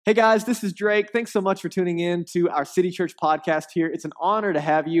Hey guys, this is Drake. Thanks so much for tuning in to our City Church podcast here. It's an honor to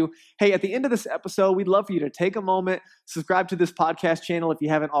have you. Hey, at the end of this episode, we'd love for you to take a moment, subscribe to this podcast channel if you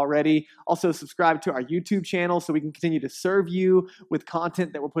haven't already. Also, subscribe to our YouTube channel so we can continue to serve you with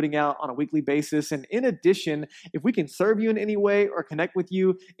content that we're putting out on a weekly basis. And in addition, if we can serve you in any way or connect with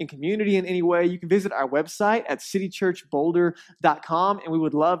you in community in any way, you can visit our website at citychurchboulder.com, and we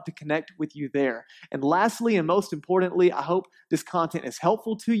would love to connect with you there. And lastly, and most importantly, I hope this content is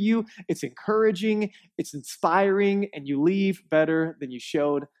helpful to you. It's encouraging, it's inspiring, and you leave better than you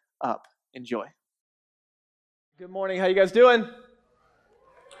showed up. Enjoy. Good morning. How you guys doing?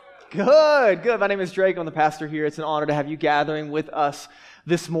 Good. My name is Drake. I'm the pastor here. It's an honor to have you gathering with us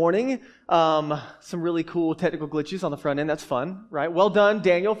this morning. Some really cool technical glitches on the front end. That's fun, right? Well done,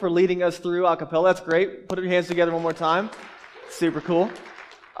 Daniel, for leading us through a cappella. That's great. Put your hands together one more time. Super cool.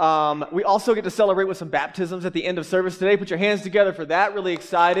 We also get to celebrate with some baptisms at the end of service today. Put your hands together for that. Really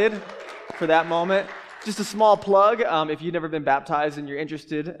excited for that moment. Just a small plug. If you've never been baptized and you're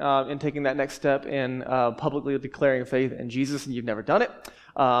interested in taking that next step in publicly declaring faith in Jesus and you've never done it,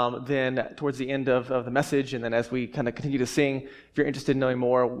 then towards the end of the message and then as we kind of continue to sing, if you're interested in knowing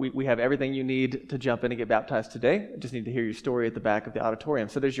more, we have everything you need to jump in and get baptized today. I just need to hear your story at the back of the auditorium.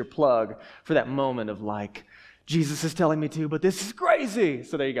 So there's your plug for that moment of like, Jesus is telling me to, but this is crazy.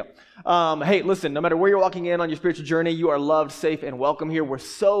 So there you go. Hey, listen, no matter where you're walking in on your spiritual journey, you are loved, safe, and welcome here. We're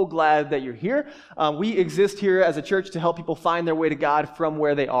so glad that you're here. We exist here as a church to help people find their way to God from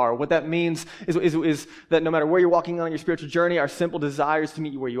where they are. What that means is that no matter where you're walking on your spiritual journey, our simple desire is to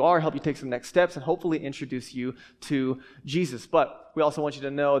meet you where you are, help you take some next steps, and hopefully introduce you to Jesus. But we also want you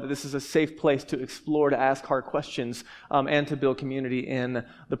to know that this is a safe place to explore, to ask hard questions, and to build community in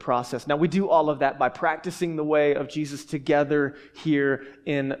the process. Now, we do all of that by practicing the way of Jesus together here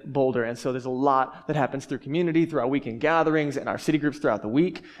in Boulder. And so there's a lot that happens through community, through our weekend gatherings, and our city groups throughout the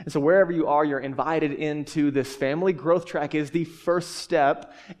week. And so wherever you are, you're invited into this family. Growth Track is the first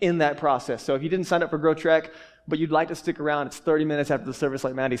step in that process. So if you didn't sign up for Growth Track, but you'd like to stick around, it's 30 minutes after the service,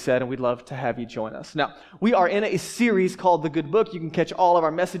 like Maddie said, and we'd love to have you join us. Now, we are in a series called The Good Book. You can catch all of our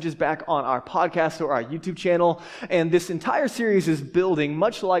messages back on our podcast or our YouTube channel, and this entire series is building,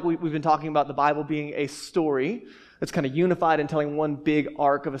 much like we've been talking about the Bible being a story that's kind of unified and telling one big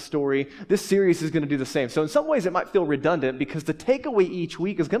arc of a story. This series is going to do the same. So in some ways it might feel redundant because the takeaway each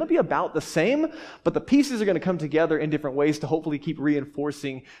week is going to be about the same, but the pieces are going to come together in different ways to hopefully keep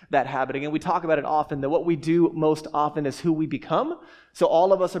reinforcing that habit. Again, we talk about it often, that what we do most often is who we become. So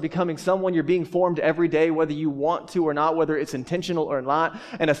all of us are becoming someone. You're being formed every day, whether you want to or not, whether it's intentional or not.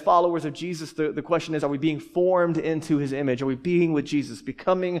 And as followers of Jesus, the question is, are we being formed into his image? Are we being with Jesus,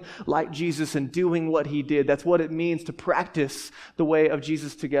 becoming like Jesus and doing what he did? That's what it means to practice the way of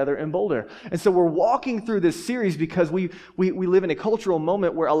Jesus together in Boulder. And so we're walking through this series because we live in a cultural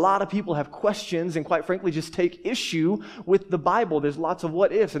moment where a lot of people have questions and quite frankly just take issue with the Bible. There's lots of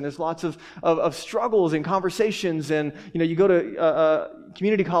what ifs and there's lots of struggles and conversations. And, you go to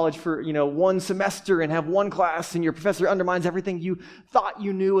community college for, one semester and have one class and your professor undermines everything you thought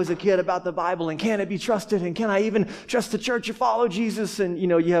you knew as a kid about the Bible, and can it be trusted, and can I even trust the church or follow Jesus? And,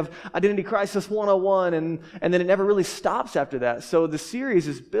 you have Identity Crisis 101 and then it never really stops after that. So the series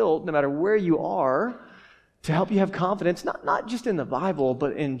is built, no matter where you are, to help you have confidence, not just in the Bible,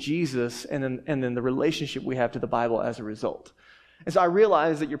 but in Jesus and then the relationship we have to the Bible as a result. And so I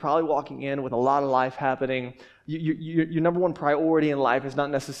realize that you're probably walking in with a lot of life happening. Your number one priority in life is not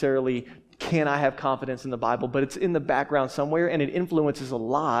necessarily, can I have confidence in the Bible, but it's in the background somewhere, and it influences a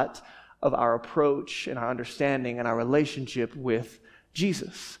lot of our approach and our understanding and our relationship with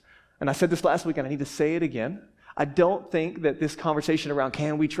Jesus. And I said this last week, and I need to say it again. I don't think that this conversation around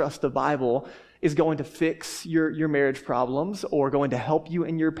can we trust the Bible is going to fix your marriage problems or going to help you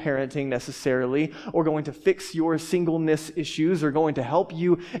in your parenting necessarily or going to fix your singleness issues or going to help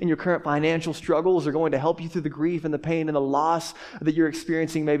you in your current financial struggles or going to help you through the grief and the pain and the loss that you're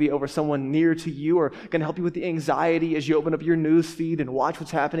experiencing maybe over someone near to you, or going to help you with the anxiety as you open up your news feed and watch what's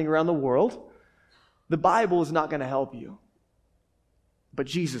happening around the world. The Bible is not going to help you, but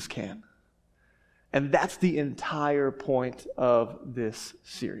Jesus can. And that's the entire point of this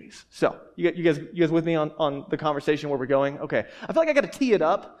series. So, you guys with me on the conversation where we're going? Okay. I feel like I got to tee it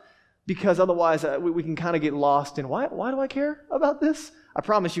up because otherwise we can kind of get lost in why do I care about this? I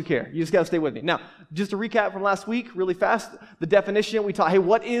promise you care. You just got to stay with me. Now, just to recap from last week really fast, the definition we taught, hey,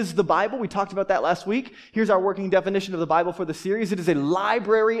 what is the Bible? We talked about that last week. Here's our working definition of the Bible for the series. It is a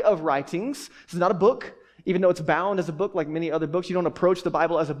library of writings. This is not a book. Even though it's bound as a book like many other books, you don't approach the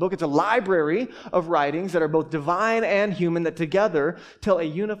Bible as a book. It's a library of writings that are both divine and human that together tell a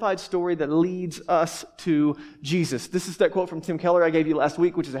unified story that leads us to Jesus. This is that quote from Tim Keller I gave you last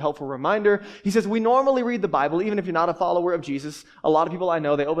week, which is a helpful reminder. He says, we normally read the Bible, even if you're not a follower of Jesus. A lot of people I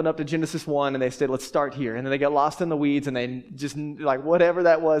know, they open up to Genesis 1 and they say, let's start here. And then they get lost in the weeds and they just like, whatever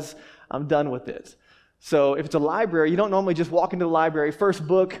that was, I'm done with it. So if it's a library, you don't normally just walk into the library, first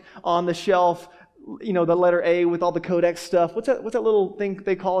book on the shelf, the letter A with all the codex stuff. What's that little thing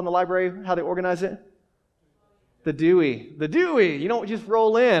they call in the library, how they organize it? The Dewey. The Dewey. You don't just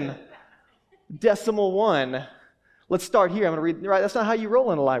roll in. Decimal 1. Let's start here. I'm going to read, right? That's not how you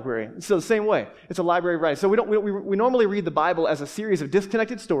roll in a library. So the same way. It's a library of writings. So we normally read the Bible as a series of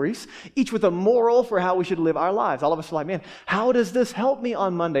disconnected stories, each with a moral for how we should live our lives. All of us are like, man, how does this help me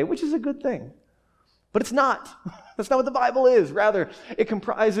on Monday? Which is a good thing. But it's not. That's not what the Bible is. Rather, it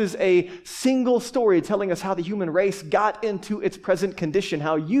comprises a single story telling us how the human race got into its present condition,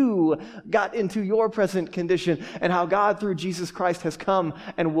 how you got into your present condition, and how God, through Jesus Christ, has come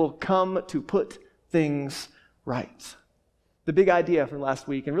and will come to put things right. The big idea from last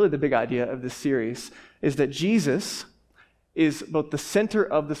week, and really the big idea of this series, is that Jesus is both the center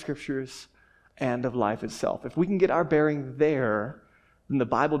of the Scriptures and of life itself. If we can get our bearing there, then the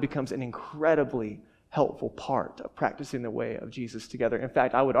Bible becomes an incredibly helpful part of practicing the way of Jesus together. In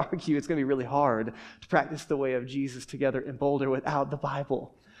fact, I would argue it's going to be really hard to practice the way of Jesus together in Boulder without the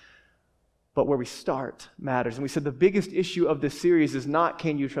Bible. But where we start matters. And we said the biggest issue of this series is not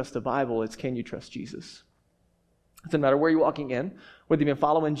can you trust the Bible, it's can you trust Jesus. It doesn't matter where you're walking in, whether you've been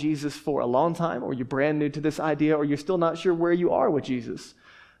following Jesus for a long time, or you're brand new to this idea, or you're still not sure where you are with Jesus.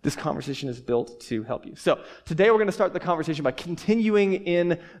 This conversation is built to help you. So today we're going to start the conversation by continuing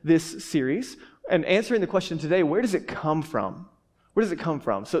in this series and answering the question today, where does it come from? Where does it come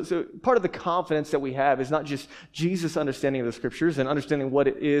from? So part of the confidence that we have is not just Jesus' understanding of the Scriptures and understanding what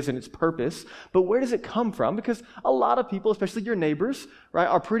it is and its purpose, but where does it come from? Because a lot of people, especially your neighbors, right,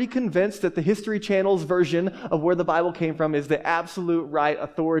 are pretty convinced that the History Channel's version of where the Bible came from is the absolute right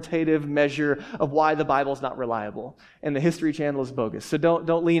authoritative measure of why the Bible is not reliable. And the History Channel is bogus. So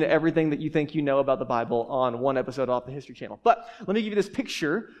don't lean everything that you think you know about the Bible on one episode off the History Channel. But let me give you this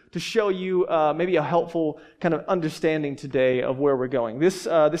picture to show you maybe a helpful kind of understanding today of where we're going. This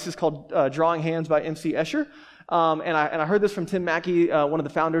is called Drawing Hands by M.C. Escher. And I heard this from Tim Mackey, one of the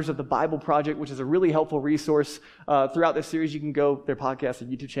founders of the Bible Project, which is a really helpful resource. Throughout this series, you can go their podcast, their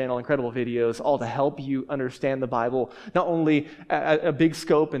YouTube channel, incredible videos, all to help you understand the Bible, not only at a big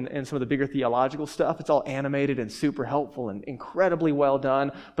scope and some of the bigger theological stuff. It's all animated and super helpful and incredibly well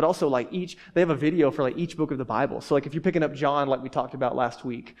done, but also they have a video for each book of the Bible. So if you're picking up John, like we talked about last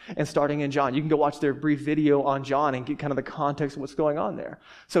week, and starting in John, you can go watch their brief video on John and get kind of the context of what's going on there.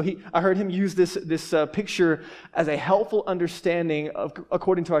 So I heard him use this picture as a helpful understanding of,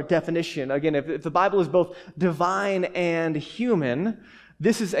 according to our definition. Again, if the Bible is both divine and human,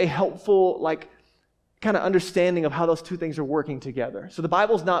 this is a helpful, kind of understanding of how those two things are working together. So the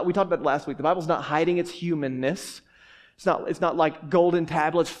Bible's not, we talked about it last week, the Bible's not hiding its humanness. It's not like golden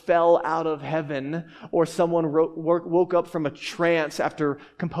tablets fell out of heaven or someone woke up from a trance after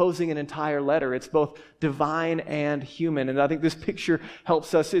composing an entire letter. It's both divine and human. And I think this picture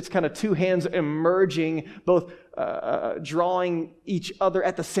helps us. It's kind of two hands emerging, both drawing each other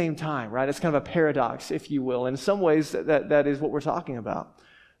at the same time, right? It's kind of a paradox, if you will. In some ways, that is what we're talking about.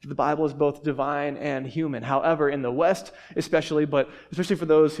 The Bible is both divine and human. However, in the West especially, but especially for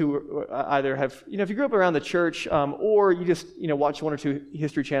those who either have, if you grew up around the church or you just, watch one or two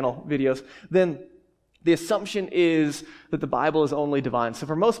History Channel videos, then the assumption is that the Bible is only divine. So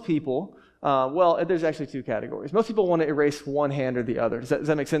for most people, there's actually two categories. Most people want to erase one hand or the other. Does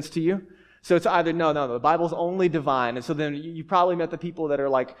that make sense to you? So it's either, no, the Bible's only divine. And so then you probably met the people that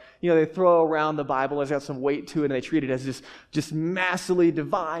are they throw around the Bible, it's got some weight to it, and they treat it as this just massively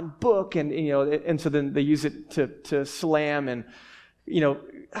divine book. And so then they use it to slam and,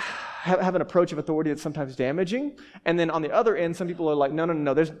 have an approach of authority that's sometimes damaging. And then on the other end, some people are like,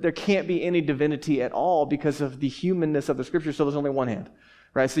 no, there can't be any divinity at all because of the humanness of the Scripture, so there's only one hand,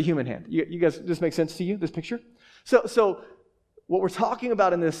 right? It's the human hand. You guys, does this make sense to you, this picture? So what we're talking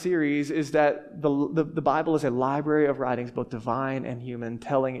about in this series is that the Bible is a library of writings, both divine and human,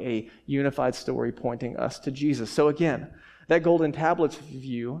 telling a unified story pointing us to Jesus. So again, that golden tablets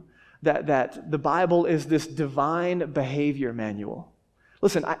view that the Bible is this divine behavior manual.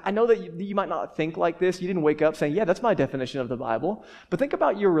 Listen, I know that you might not think like this. You didn't wake up saying, yeah, that's my definition of the Bible. But think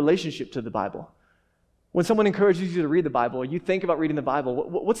about your relationship to the Bible. When someone encourages you to read the Bible, or you think about reading the Bible,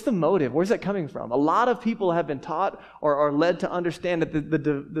 what's the motive? Where's that coming from? A lot of people have been taught or are led to understand that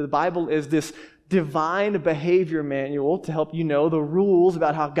the Bible is this divine behavior manual to help you know the rules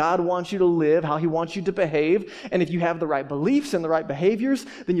about how God wants you to live, how he wants you to behave. And if you have the right beliefs and the right behaviors,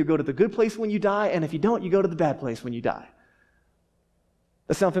 then you go to the good place when you die. And if you don't, you go to the bad place when you die.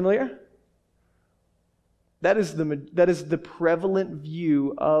 That sound familiar? That is the prevalent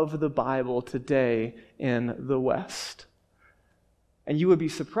view of the Bible today in the West. And you would be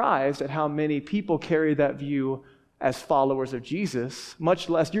surprised at how many people carry that view as followers of Jesus, much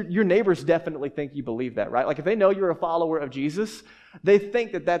less, your neighbors definitely think you believe that, right? Like if they know you're a follower of Jesus, they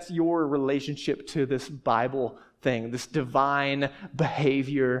think that that's your relationship to this Bible thing, this divine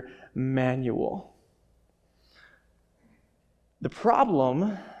behavior manual. The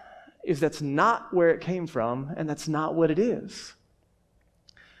problem is that's not where it came from, and that's not what it is.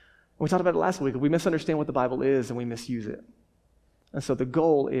 We talked about it last week. We misunderstand what the Bible is, and we misuse it. And so the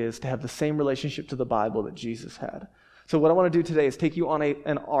goal is to have the same relationship to the Bible that Jesus had. So what I want to do today is take you on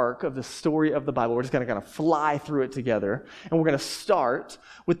an arc of the story of the Bible. We're just going to kind of fly through it together. And we're going to start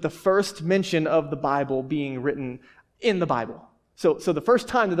with the first mention of the Bible being written in the Bible. So the first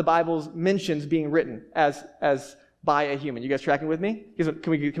time that the Bible mentions being written as by a human. You guys tracking with me?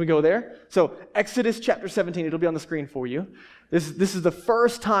 Can we go there? So Exodus chapter 17, it'll be on the screen for you. This is the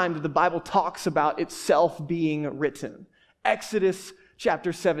first time that the Bible talks about itself being written. Exodus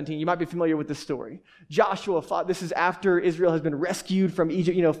chapter 17. You might be familiar with this story. Joshua fought. This is after Israel has been rescued from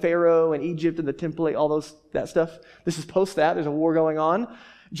Egypt, Pharaoh and Egypt and the temple, all that stuff. This is post that. There's a war going on.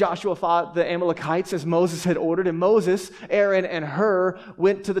 Joshua fought the Amalekites as Moses had ordered, and Moses, Aaron, and Hur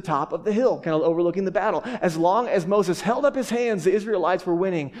went to the top of the hill, kind of overlooking the battle. As long as Moses held up his hands, the Israelites were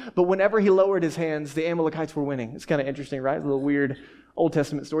winning. But whenever he lowered his hands, the Amalekites were winning. It's kind of interesting, right? A little weird Old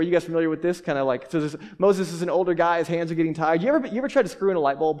Testament story. You guys familiar with this? Kind of like, so Moses is an older guy, his hands are getting tired. You ever try to screw in a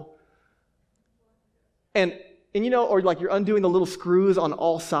light bulb? And or like you're undoing the little screws on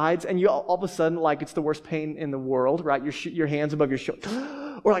all sides, and you all of a sudden, like it's the worst pain in the world, right? Your hands above your shoulder.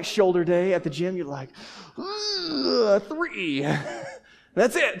 Or like shoulder day at the gym, you're like, 3.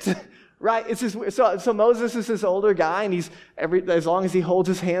 That's it. Right? It's just, so Moses is this older guy, and as long as he holds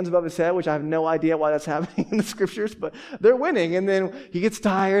his hands above his head, which I have no idea why that's happening in the scriptures, but they're winning, and then he gets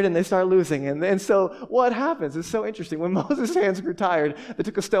tired and they start losing. And so what happens? It's so interesting. When Moses' hands grew tired, they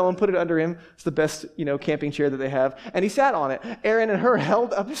took a stone, put it under him. It's the best, camping chair that they have, and he sat on it. Aaron and Hur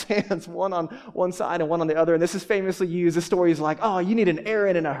held up his hands, one on one side and one on the other, and this is famously used. The story is like, oh, you need an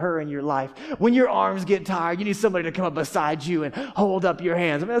Aaron and a Hur in your life. When your arms get tired, you need somebody to come up beside you and hold up your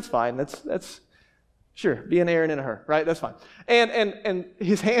hands. I mean, that's fine. That's sure, be an Aaron and a Hur, right? That's fine. And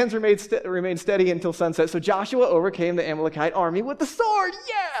his hands remained steady until sunset. So Joshua overcame the Amalekite army with the sword.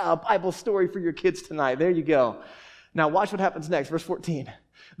 Yeah, a Bible story for your kids tonight. There you go. Now watch what happens next, verse 14.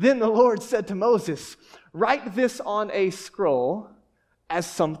 Then the Lord said to Moses, write this on a scroll as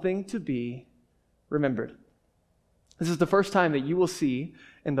something to be remembered. This is the first time that you will see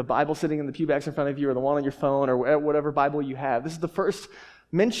in the Bible sitting in the pew backs in front of you, or the one on your phone, or whatever Bible you have. This is the first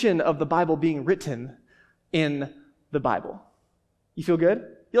mention of the Bible being written in the Bible. You feel good?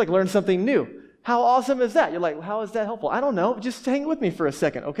 You learn something new. How awesome is that? You're like, how is that helpful? I don't know. Just hang with me for a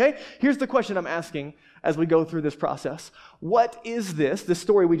second, okay? Here's the question I'm asking as we go through this process. What is this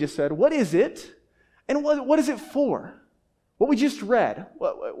story we just said, what is it, and what is it for? What we just read,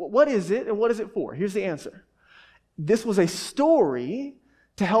 what is it, and what is it for? Here's the answer. This was a story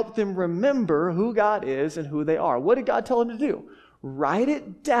to help them remember who God is and who they are. What did God tell them to do? Write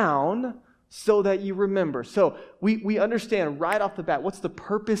it down so that you remember. So we understand right off the bat, what's the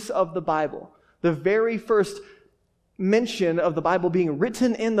purpose of the Bible? The very first mention of the Bible being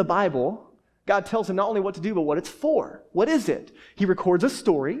written in the Bible, God tells him not only what to do, but what it's for. What is it? He records a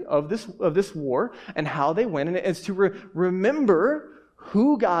story of this war and how they went, and it's to remember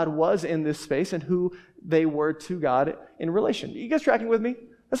who God was in this space and who they were to God in relation. You guys tracking with me?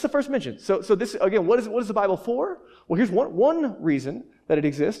 That's the first mention. So this, again, what is the Bible for? Well, here's one reason that it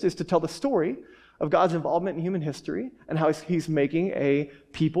exists is to tell the story of God's involvement in human history and how he's making a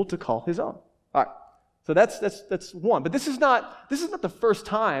people to call his own. All right. So that's one. But this is not the first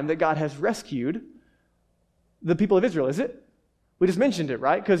time that God has rescued the people of Israel, is it? We just mentioned it,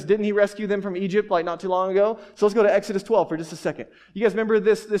 right? Because didn't he rescue them from Egypt not too long ago? So let's go to Exodus 12 for just a second. You guys remember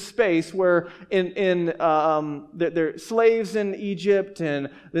this space where they're slaves in Egypt,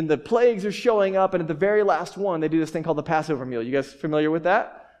 and then the plagues are showing up, and at the very last one, they do this thing called the Passover meal. You guys familiar with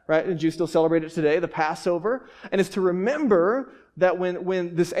that? Right? And Jews still celebrate it today, the Passover. And it's to remember that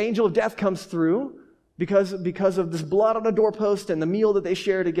when this angel of death comes through, because of this blood on the doorpost and the meal that they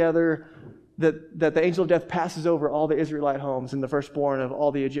share together, that the angel of death passes over all the Israelite homes and the firstborn of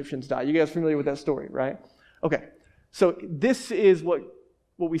all the Egyptians die. You guys familiar with that story, right? Okay. So this is what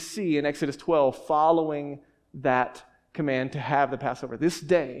what we see in Exodus 12 following that command to have the Passover. This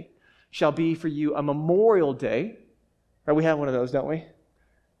day shall be for you a memorial day. Right, we have one of those, don't we?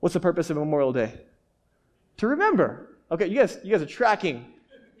 What's the purpose of Memorial Day? To remember. Okay, you guys are tracking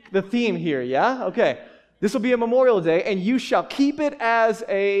the theme here, yeah? Okay. This will be a Memorial Day, and you shall keep it as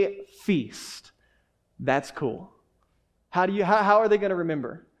a feast. That's cool. How are they going to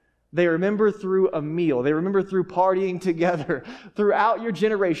remember? They remember through a meal. They remember through partying together throughout your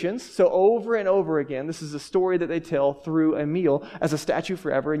generations. So over and over again, this is a story that they tell through a meal as a statute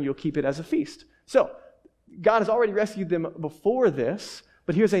forever, and you'll keep it as a feast. So God has already rescued them before this,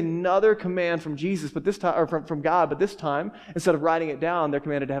 but here's another command from Jesus, but this time, or from God, but this time, instead of writing it down, they're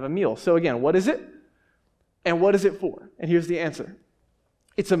commanded to have a meal. So again, what is it? And what is it for? And here's the answer.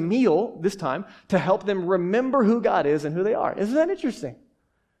 It's a meal, this time, to help them remember who God is and who they are. Isn't that interesting?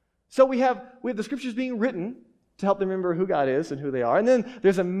 So we have the scriptures being written to help them remember who God is and who they are. And then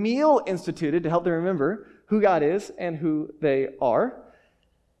there's a meal instituted to help them remember who God is and who they are.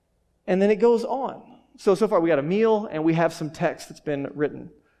 And then it goes on. So far we got a meal and we have some text that's been written.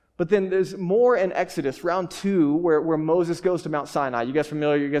 But then there's more in Exodus, round 2, where Moses goes to Mount Sinai. You guys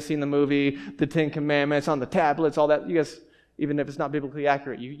familiar? You guys seen the movie, the Ten Commandments on the tablets, all that? You guys, even if it's not biblically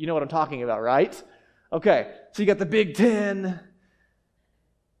accurate, you know what I'm talking about, right? Okay, so you got the Big Ten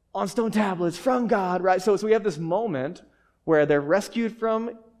on stone tablets from God, right? So we have this moment where they're rescued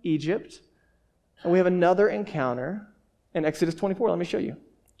from Egypt, and we have another encounter in Exodus 24. Let me show you,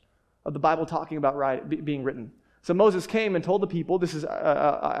 of the Bible talking about being written. So Moses came and told the people, this is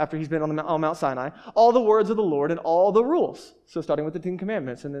after he's been on Mount Sinai, all the words of the Lord and all the rules. So starting with the Ten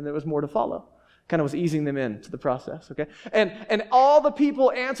Commandments, and then there was more to follow. Kind of was easing them into the process, okay? And all the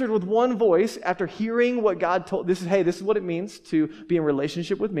people answered with one voice after hearing what God told. This is what it means to be in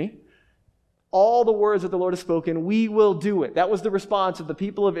relationship with me. All the words that the Lord has spoken, we will do it. That was the response of the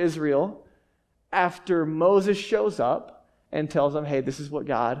people of Israel after Moses shows up and tells them, hey, this is what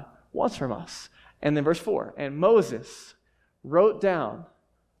God wants from us. And then verse 4, and Moses wrote down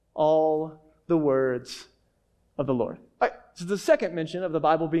all the words of the Lord. All right, so the second mention of the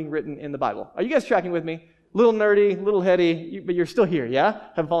Bible being written in the Bible. Are you guys tracking with me? Little nerdy, little heady, but you're still here, yeah?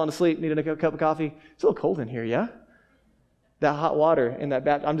 Haven't fallen asleep, needed a cup of coffee. It's a little cold in here, yeah? That hot water in that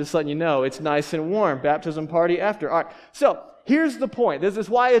baptism, I'm just letting you know, it's nice and warm. Baptism party after. All right, so here's the point. This is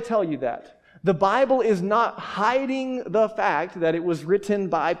why I tell you that. The Bible is not hiding the fact that it was written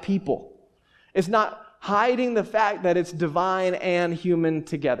by people. It's not hiding the fact that it's divine and human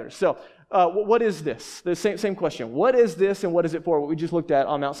together. So what is this? The same question. What is this and what is it for? What we just looked at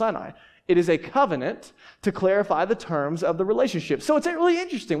on Mount Sinai. It is a covenant to clarify the terms of the relationship. So it's really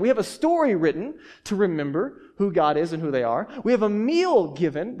interesting. We have a story written to remember who God is and who they are. We have a meal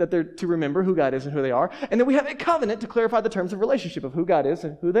given that they're to remember who God is and who they are. And then we have a covenant to clarify the terms of relationship of who God is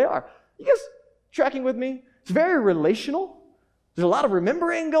and who they are. You guys tracking with me? It's very relational. There's a lot of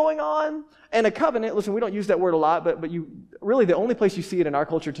remembering going on. And a covenant, listen, we don't use that word a lot, but you really the only place you see it in our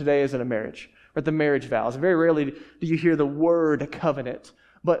culture today is in a marriage, or at the marriage vows. Very rarely do you hear the word covenant,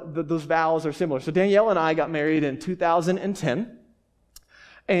 but those vows are similar. So Danielle and I got married in 2010,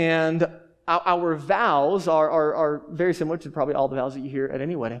 and our vows are very similar to probably all the vows that you hear at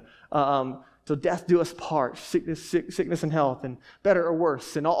any wedding. So death do us part, sickness and health, and better or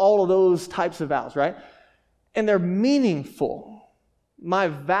worse, and all of those types of vows, right? And they're meaningful. My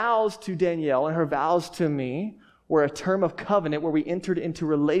vows to Danielle and her vows to me were a term of covenant where we entered into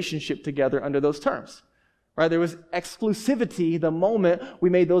relationship together under those terms. Right? There was exclusivity the moment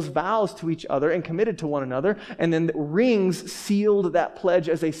we made those vows to each other and committed to one another, and then the rings sealed that pledge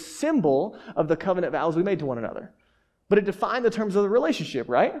as a symbol of the covenant vows we made to one another. But it defined the terms of the relationship,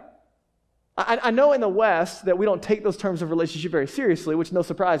 right? I know in the West that we don't take those terms of relationship very seriously, which no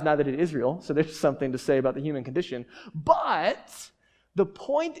surprise, neither did Israel, so there's something to say about the human condition. But the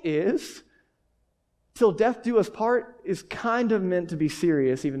point is, till death do us part is kind of meant to be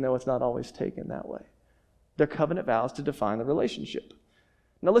serious, even though it's not always taken that way. They're covenant vows to define the relationship.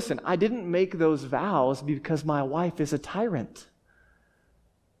 Now listen, I didn't make those vows because my wife is a tyrant.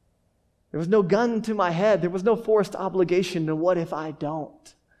 There was no gun to my head. There was no forced obligation to what if I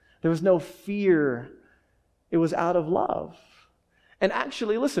don't. There was no fear. It was out of love. And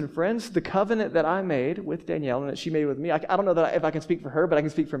actually, listen, friends, the covenant that I made with Danielle and that she made with me, I don't know if I can speak for her, but I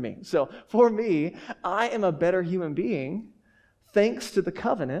can speak for me. So for me, I am a better human being thanks to the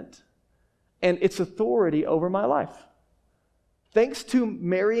covenant and its authority over my life. Thanks to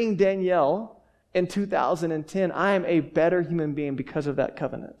marrying Danielle in 2010, I am a better human being because of that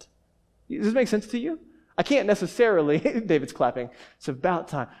covenant. Does this make sense to you? I can't necessarily, David's clapping, it's about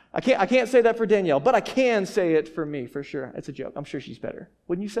time. I can't say that for Danielle, but I can say it for me, for sure. It's a joke. I'm sure she's better.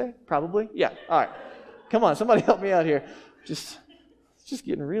 Wouldn't you say? Probably? Yeah. All right. Come on, somebody help me out here. Just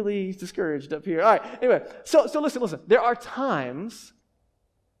getting really discouraged up here. All right. Anyway, so listen. There are times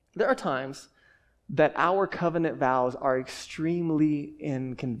that our covenant vows are extremely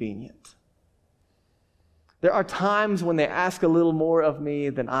inconvenient. There are times when they ask a little more of me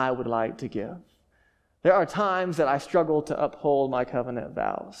than I would like to give. There are times that I struggle to uphold my covenant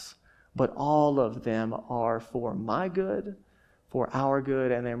vows, but all of them are for my good, for our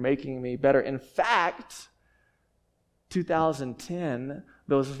good, and they're making me better. In fact, 2010,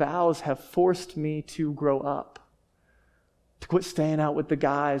 those vows have forced me to grow up, to quit staying out with the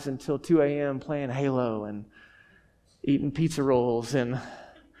guys until 2 a.m. playing Halo and eating pizza rolls and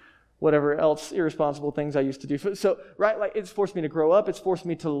whatever else irresponsible things I used to do. So, right, like it's forced me to grow up. It's forced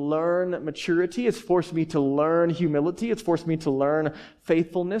me to learn maturity. It's forced me to learn humility. It's forced me to learn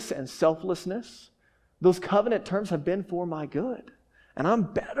faithfulness and selflessness. Those covenant terms have been for my good, and I'm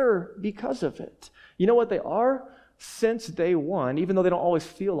better because of it. You know what they are? Since day one, even though they don't always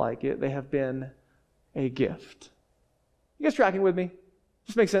feel like it, they have been a gift. You guys tracking with me?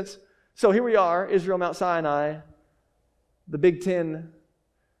 This makes sense? So here we are, Israel, Mount Sinai, the Big Ten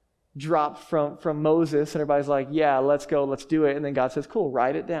dropped from Moses, and everybody's like, yeah, let's go, let's do it. And then God says, cool,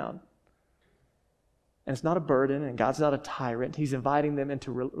 write it down. And it's not a burden, and God's not a tyrant. He's inviting them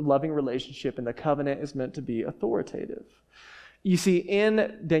into loving relationship, and the covenant is meant to be authoritative. You see,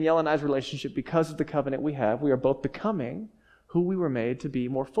 in Danielle and I's relationship, because of the covenant we have, we are both becoming who we were made to be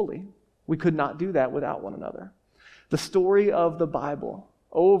more fully. We could not do that without one another. The story of the Bible,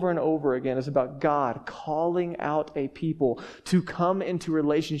 over and over again, is about God calling out a people to come into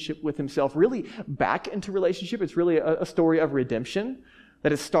relationship with himself, really back into relationship. It's really a story of redemption,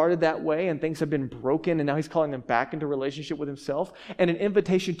 that it started that way and things have been broken, and now he's calling them back into relationship with himself, and an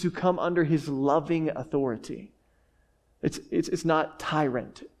invitation to come under his loving authority. It's not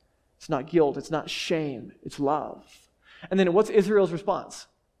tyrant. It's not guilt. It's not shame. It's love. And then what's Israel's response?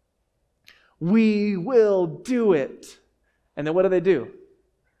 We will do it. And then what do?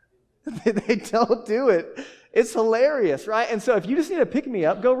 They don't do it. It's hilarious, right? And so if you just need to pick me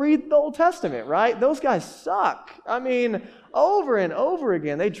up, go read the Old Testament, right? Those guys suck. I mean, over and over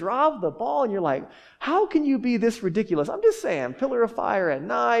again, they drop the ball, and you're like, how can you be this ridiculous? I'm just saying, pillar of fire at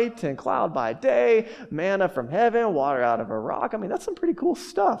night and cloud by day, manna from heaven, water out of a rock. I mean, that's some pretty cool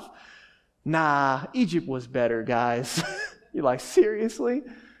stuff. Nah, Egypt was better, guys. You're like, seriously?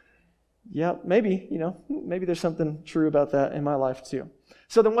 Yeah, maybe, maybe there's something true about that in my life too.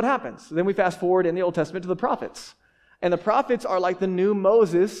 So then what happens? Then we fast forward in the Old Testament to the prophets. And the prophets are like the new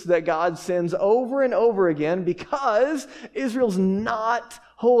Moses that God sends over and over again because Israel's not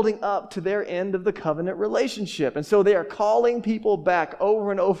holding up to their end of the covenant relationship. And so they are calling people back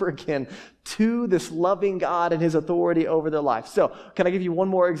over and over again to this loving God and his authority over their life. So can I give you one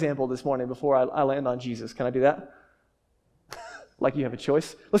more example this morning before I land on Jesus? Can I do that? Like you have a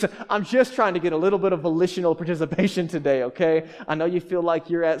choice. Listen, I'm just trying to get a little bit of volitional participation today, okay? I know you feel like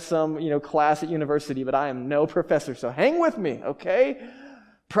you're at some, class at university, but I am no professor, so hang with me, okay?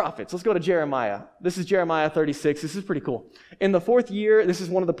 Prophets. Let's go to Jeremiah. This is Jeremiah 36. This is pretty cool. In the 4th year, this is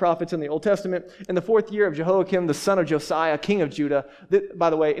one of the prophets in the Old Testament. In the 4th year of Jehoiakim, the son of Josiah, king of Judah.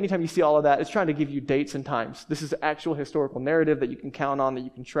 By the way, anytime you see all of that, it's trying to give you dates and times. This is actual historical narrative that you can count on, that you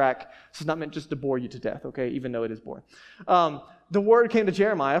can track. This is not meant just to bore you to death, okay? Even though it is boring. The word came to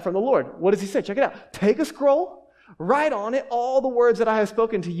Jeremiah from the Lord. What does he say? Check it out. Take a scroll, write on it all the words that I have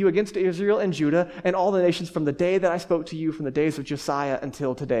spoken to you against Israel and Judah and all the nations from the day that I spoke to you, from the days of Josiah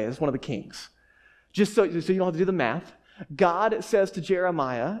until today. This is one of the kings. Just so you don't have to do the math. God says to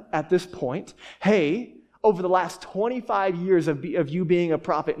Jeremiah at this point, hey, over the last 25 years of you being a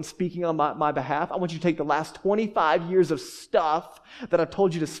prophet and speaking on my behalf, I want you to take the last 25 years of stuff that I've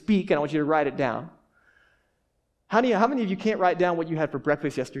told you to speak, and I want you to write it down. How many of you can't write down what you had for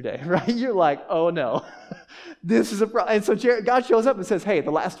breakfast yesterday, right? You're like, oh no, this is a problem. And so God shows up and says, hey,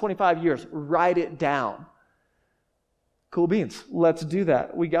 the last 25 years, write it down. Cool beans. Let's do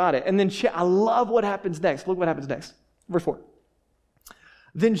that. We got it. And then I love what happens next. Look what happens next. Verse 4.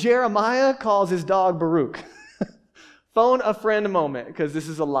 Then Jeremiah calls his dog Baruch. Phone a friend moment, because this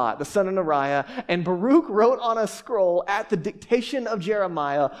is a lot. The son of Neriah. And Baruch wrote on a scroll at the dictation of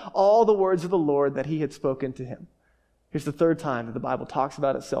Jeremiah all the words of the Lord that he had spoken to him. Here's the 3rd time that the Bible talks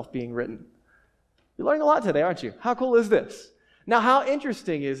about itself being written. You're learning a lot today, aren't you? How cool is this? Now, how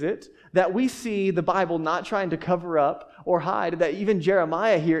interesting is it that we see the Bible not trying to cover up or hide, that even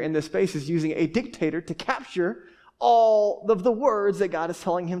Jeremiah here in this space is using a dictator to capture all of the words that God is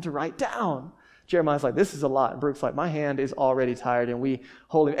telling him to write down. Jeremiah's like, this is a lot. And Baruch's like, my hand is already tired, and we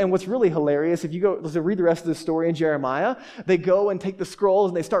hold him. And what's really hilarious, if you go to read the rest of the story in Jeremiah, they go and take the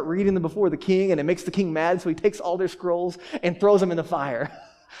scrolls and they start reading them before the king, and it makes the king mad, so he takes all their scrolls and throws them in the fire.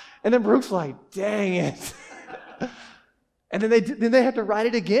 And then Baruch's like, dang it. And then they have to write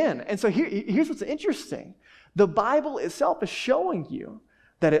it again. And so here's what's interesting. The Bible itself is showing you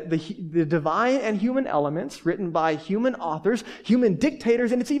that the divine and human elements written by human authors, human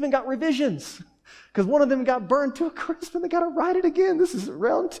dictators, and it's even got revisions. Because one of them got burned to a crisp and they got to write it again. This is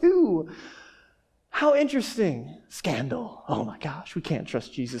round 2. How interesting. Scandal. Oh my gosh, we can't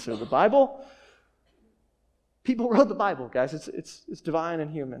trust Jesus or the Bible. People wrote the Bible, guys. It's divine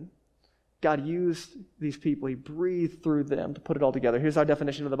and human. God used these people. He breathed through them to put it all together. Here's our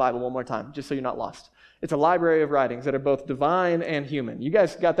definition of the Bible one more time, just so you're not lost. It's a library of writings that are both divine and human. You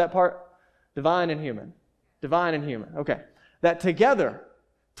guys got that part? Divine and human. Divine and human. Okay. That together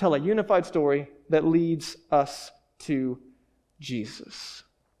tell a unified story that leads us to Jesus.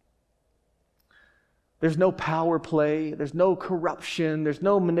 There's no power play. There's no corruption. There's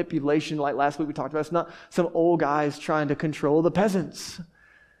no manipulation like last week we talked about. It's not some old guys trying to control the peasants.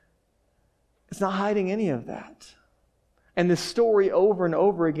 It's not hiding any of that. And this story over and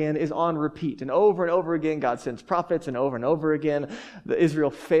over again is on repeat. And over again, God sends prophets, and over again,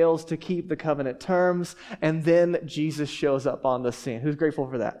 Israel fails to keep the covenant terms. And then Jesus shows up on the scene. Who's grateful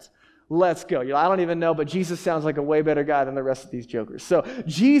for that? Let's go. I don't even know, but Jesus sounds like a way better guy than the rest of these jokers. So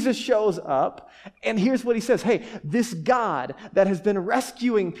Jesus shows up, and here's what he says. Hey, this God that has been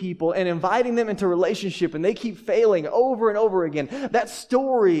rescuing people and inviting them into relationship, and they keep failing over and over again, that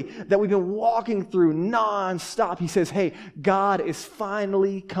story that we've been walking through nonstop, he says, hey, God is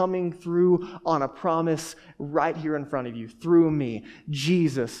finally coming through on a promise right here in front of you through me.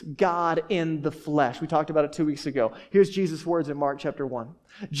 Jesus, God in the flesh. We talked about it 2 weeks ago. Here's Jesus' words in Mark chapter 1.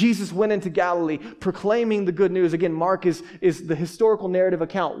 Jesus went into Galilee proclaiming the good news. Again, Mark is the historical narrative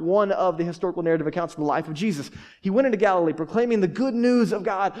account, one of the historical narrative accounts of the life of Jesus. He went into Galilee proclaiming the good news of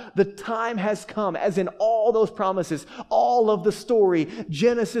God. The time has come, as in all those promises, all of the story,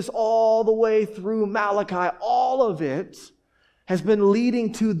 Genesis all the way through Malachi, all of it has been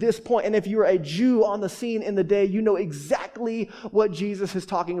leading to this point. And if you're a Jew on the scene in the day, you know exactly what Jesus is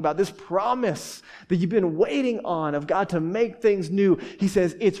talking about. This promise that you've been waiting on of God to make things new. He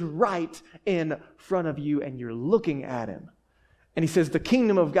says it's right in front of you and you're looking at him. And he says the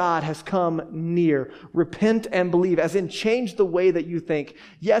kingdom of God has come near. Repent and believe, as in change the way that you think.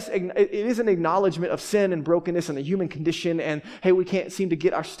 Yes, it is an acknowledgement of sin and brokenness and the human condition, and hey, we can't seem to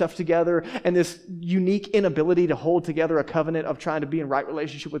get our stuff together, and this unique inability to hold together a covenant of trying to be in right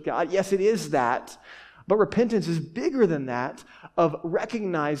relationship with God. Yes, it is that. But repentance is bigger than that, of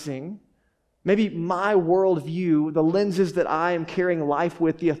recognizing maybe my worldview, the lenses that I am carrying life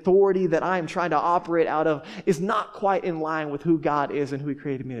with, the authority that I am trying to operate out of is not quite in line with who God is and who he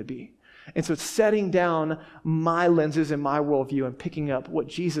created me to be. And so it's setting down my lenses and my worldview and picking up what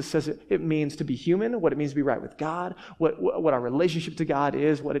Jesus says it means to be human, what it means to be right with God, what our relationship to God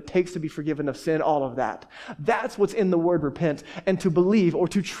is, what it takes to be forgiven of sin, all of that. That's what's in the word repent, and to believe or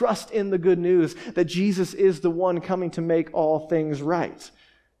to trust in the good news that Jesus is the one coming to make all things right.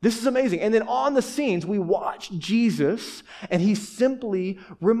 This is amazing. And then on the scenes, we watch Jesus, and he's simply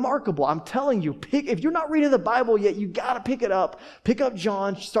remarkable. I'm telling you, if you're not reading the Bible yet, you got to pick it up. Pick up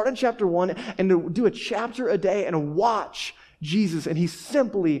John, start in chapter 1, and do a chapter a day and watch Jesus. And he's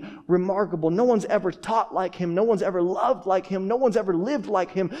simply remarkable. No one's ever taught like him. No one's ever loved like him. No one's ever lived like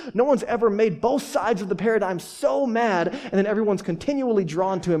him. No one's ever made both sides of the paradigm so mad, and then everyone's continually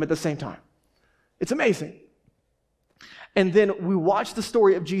drawn to him at the same time. It's amazing. And then we watch the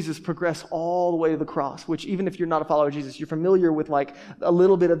story of Jesus progress all the way to the cross, which even if you're not a follower of Jesus, you're familiar with like a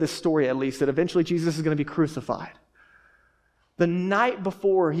little bit of this story at least, that eventually Jesus is going to be crucified. The night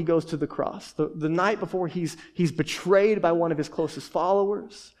before he goes to the cross, the night before he's betrayed by one of his closest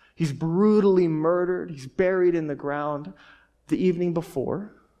followers, he's brutally murdered, he's buried in the ground. The evening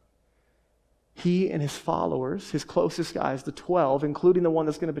before, he and his followers, his closest guys, the 12, including the one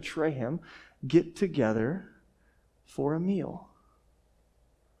that's going to betray him, get together for a meal.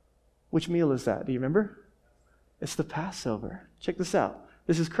 Which meal is that? Do you remember? It's the Passover. Check this out.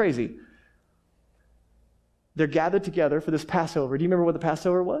 This is crazy. They're gathered together for this Passover. Do you remember what the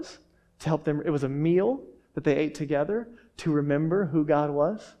Passover was? To help them. It was a meal that they ate together to remember who God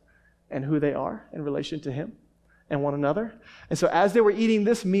was and who they are in relation to him and one another. And so as they were eating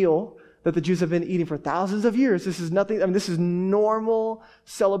this meal that the Jews have been eating for thousands of years, this is normal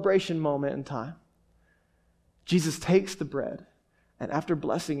celebration moment in time. Jesus takes the bread, and after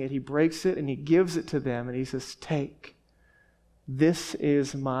blessing it, he breaks it and he gives it to them, and he says, take, this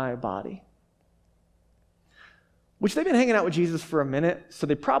is my body. which they've been hanging out with Jesus for a minute, so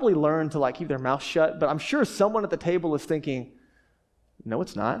they probably learned to like keep their mouth shut, but I'm sure someone at the table is thinking, no,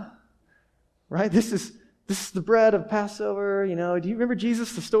 it's not, right? This is the bread of Passover, do you remember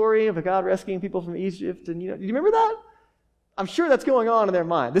Jesus, the story of a God rescuing people from Egypt? And do you remember that? I'm sure that's going on in their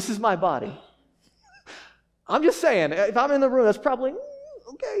mind. This is my body. I'm just saying, if I'm in the room, that's probably,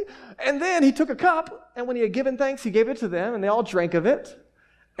 okay. And then he took a cup, and when he had given thanks, he gave it to them, and they all drank of it.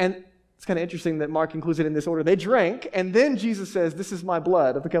 And it's kind of interesting that Mark includes it in this order. They drank, and then Jesus says, this is my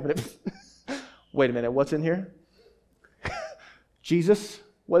blood of the covenant. Wait a minute, what's in here? Jesus,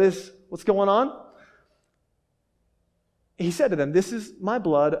 what's going on? He said to them, this is my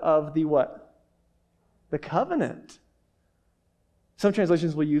blood of the what? The covenant. Some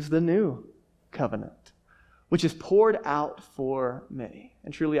translations will use the new covenant, which is poured out for many.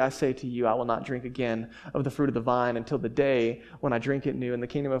 And truly I say to you, I will not drink again of the fruit of the vine until the day when I drink it new in the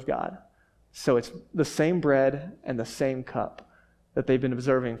kingdom of God. So it's the same bread and the same cup that they've been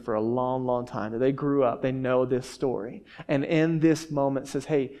observing for a long, long time. They grew up. They know this story. And in this moment says,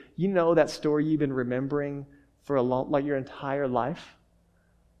 hey, you know that story you've been remembering for like your entire life?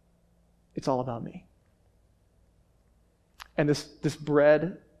 It's all about me. And this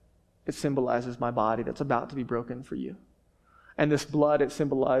bread, it symbolizes my body that's about to be broken for you. And this blood,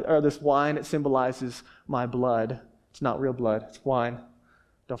 this wine, it symbolizes my blood. It's not real blood, it's wine.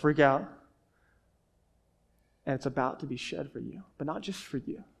 Don't freak out. And it's about to be shed for you, but not just for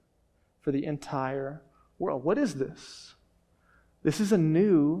you, for the entire world. What is this? This is a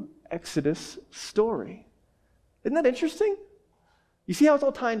new Exodus story. Isn't that interesting? You see how it's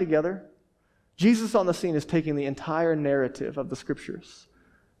all tying together? Jesus on the scene is taking the entire narrative of the scriptures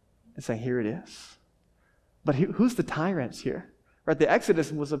and saying, here it is. But who's the tyrants here? Right? The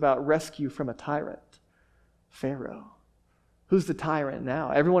Exodus was about rescue from a tyrant, Pharaoh. Who's the tyrant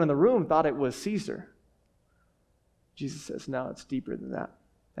now? Everyone in the room thought it was Caesar. Jesus says, no, it's deeper than that,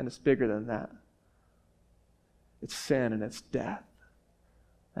 and it's bigger than that. It's sin, and it's death,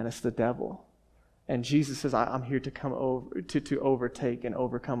 and it's the devil. And Jesus says, I'm here to come over to overtake and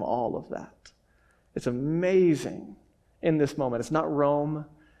overcome all of that. It's amazing in this moment. It's not Rome,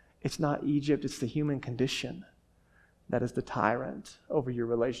 it's not Egypt, it's the human condition that is the tyrant over your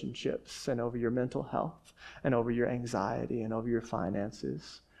relationships and over your mental health and over your anxiety and over your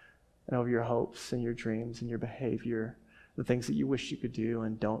finances and over your hopes and your dreams and your behavior, the things that you wish you could do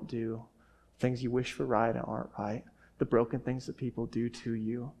and don't do, things you wish for right and aren't right, the broken things that people do to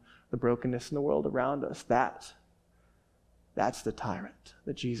you, the brokenness in the world around us. That's the tyrant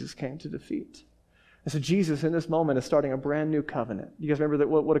that Jesus came to defeat. And so Jesus, in this moment, is starting a brand new covenant. You guys remember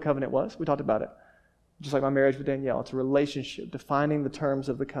what a covenant was? We talked about it. Just like my marriage with Danielle, it's a relationship, defining the terms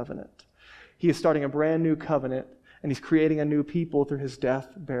of the covenant. He is starting a brand new covenant, and he's creating a new people through his death,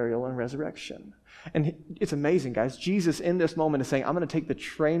 burial, and resurrection. And it's amazing, guys. Jesus, in this moment, is saying, I'm going to take the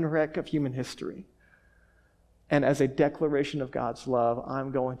train wreck of human history, and as a declaration of God's love,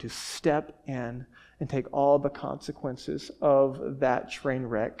 I'm going to step in and take all the consequences of that train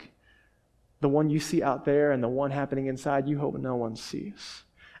wreck, the one you see out there and the one happening inside you hope no one sees.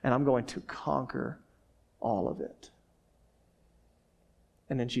 And I'm going to conquer all of it.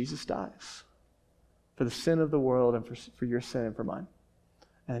 And then Jesus dies for the sin of the world and for your sin and for mine.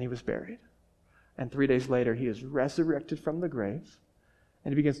 And then he was buried. And 3 days later, he is resurrected from the grave.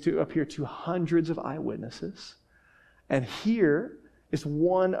 And he begins to appear to hundreds of eyewitnesses. And here is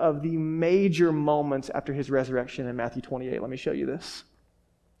one of the major moments after his resurrection in Matthew 28. Let me show you this.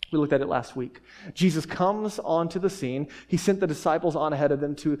 We looked at it last week. Jesus comes onto the scene. He sent the disciples on ahead of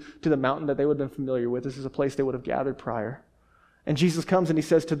them to the mountain that they would have been familiar with. This is a place they would have gathered prior. And Jesus comes and he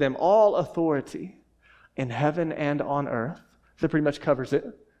says to them, all authority in heaven and on earth. That pretty much covers it,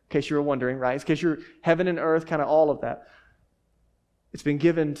 in case you were wondering, right? In case you're heaven and earth, kind of all of that. It's been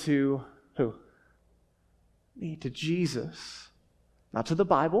given to who? Me, to Jesus. Not to the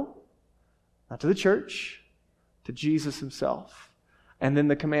Bible, not to the church, to Jesus himself. And then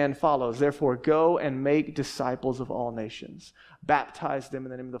the command follows, therefore, go and make disciples of all nations. Baptize them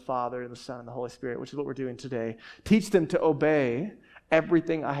in the name of the Father and the Son and the Holy Spirit, which is what we're doing today. Teach them to obey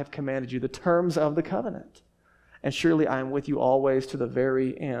everything I have commanded you, the terms of the covenant. And surely I am with you always to the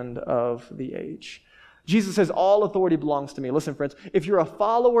very end of the age. Jesus says, all authority belongs to me. Listen, friends, if you're a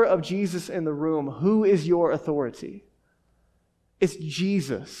follower of Jesus in the room, who is your authority? It's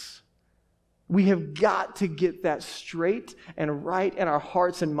Jesus. We have got to get that straight and right in our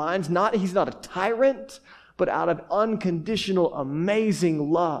hearts and minds. He's not a tyrant, but out of unconditional,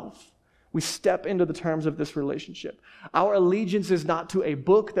 amazing love, we step into the terms of this relationship. Our allegiance is not to a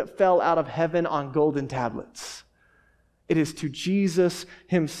book that fell out of heaven on golden tablets. It is to Jesus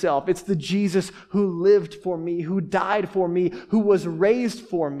himself. It's the Jesus who lived for me, who died for me, who was raised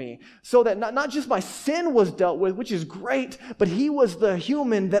for me, so that not just my sin was dealt with, which is great, but he was the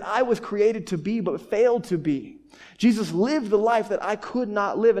human that I was created to be but failed to be. Jesus lived the life that I could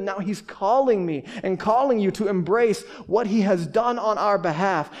not live, and now he's calling me and calling you to embrace what he has done on our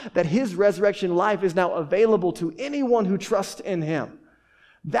behalf, that his resurrection life is now available to anyone who trusts in him.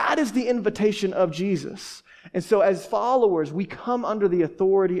 That is the invitation of Jesus. And so as followers, we come under the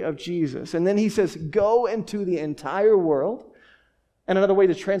authority of Jesus. And then he says, go into the entire world. And another way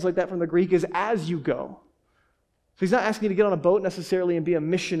to translate that from the Greek is as you go. So he's not asking you to get on a boat necessarily and be a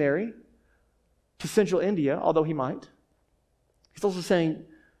missionary to central India, although he might. He's also saying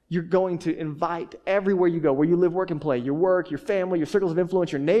you're going to invite everywhere you go, where you live, work, and play, your work, your family, your circles of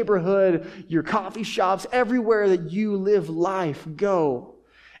influence, your neighborhood, your coffee shops, everywhere that you live life, go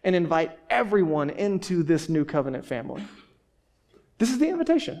and invite everyone into this new covenant family. This is the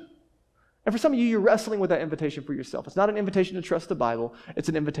invitation. And for some of you, you're wrestling with that invitation for yourself. It's not an invitation to trust the Bible. It's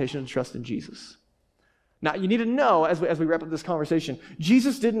an invitation to trust in Jesus. Now, you need to know, as we wrap up this conversation,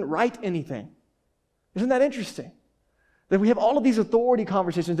 Jesus didn't write anything. Isn't that interesting? That we have all of these authority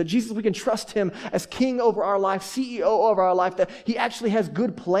conversations, that Jesus, we can trust him as king over our life, CEO over our life, that he actually has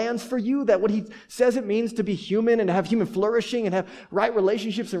good plans for you, that what he says it means to be human and to have human flourishing and have right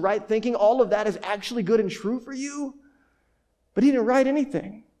relationships and right thinking, all of that is actually good and true for you. But he didn't write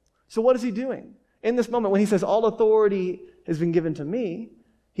anything. So what is he doing? In this moment, when he says, all authority has been given to me,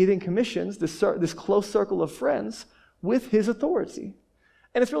 he then commissions this close circle of friends with his authority.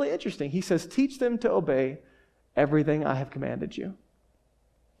 And it's really interesting. He says, teach them to obey everything I have commanded you.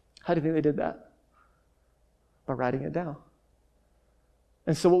 How do you think they did that? By writing it down.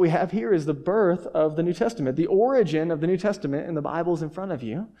 And so what we have here is the birth of the New Testament, the origin of the New Testament in the Bible's in front of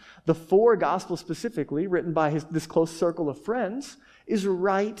you. The four Gospels specifically, written by this close circle of friends, is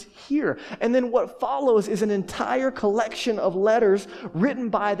right here. And then what follows is an entire collection of letters written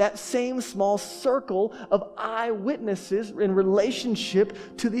by that same small circle of eyewitnesses in relationship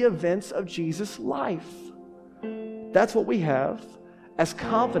to the events of Jesus' life. That's what we have as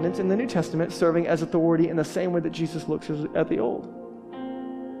confidence in the New Testament, serving as authority in the same way that Jesus looks at the Old.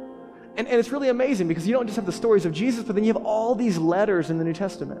 And it's really amazing because you don't just have the stories of Jesus, but then you have all these letters in the New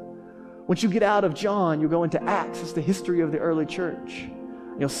Testament. Once you get out of John, you go into Acts. It's the history of the early church.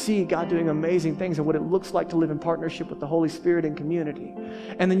 You'll see God doing amazing things and what it looks like to live in partnership with the Holy Spirit and community.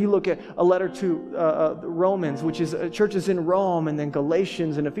 And then you look at a letter to Romans, which is churches in Rome, and then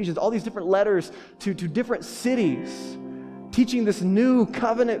Galatians and Ephesians, all these different letters to different cities, teaching this new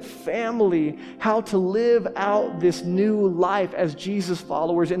covenant family how to live out this new life as Jesus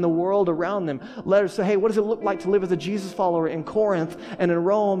followers in the world around them. Letters say, hey, what does it look like to live as a Jesus follower in Corinth and in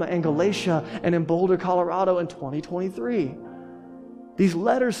Rome and Galatia and in Boulder, Colorado in 2023? These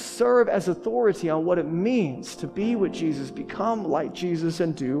letters serve as authority on what it means to be with Jesus, become like Jesus,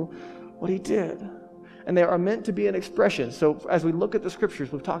 and do what he did. And they are meant to be an expression. So as we look at the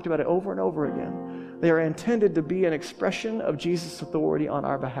scriptures, we've talked about it over and over again. They are intended to be an expression of Jesus' authority on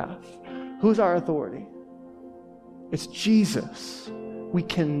our behalf. Who's our authority? It's Jesus. We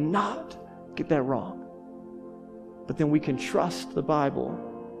cannot get that wrong. But then we can trust the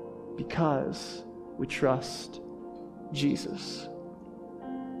Bible because we trust Jesus.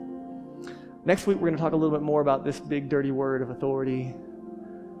 Next week, we're going to talk a little bit more about this big, dirty word of authority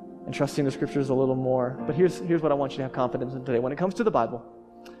and trusting the scriptures a little more. But here's what I want you to have confidence in today. When it comes to the Bible,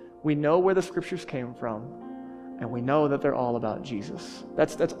 we know where the scriptures came from, and we know that they're all about Jesus.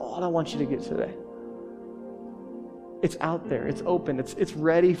 That's all I want you to get today. It's out there. It's open. It's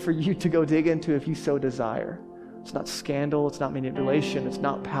ready for you to go dig into if you so desire. It's not scandal. It's not manipulation. It's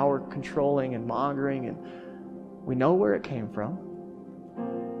not power controlling and mongering. And we know where it came from,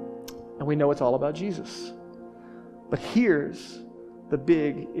 and we know it's all about Jesus. But here's the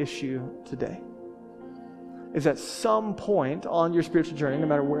big issue today, is at some point on your spiritual journey, no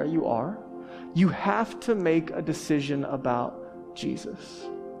matter where you are, you have to make a decision about Jesus.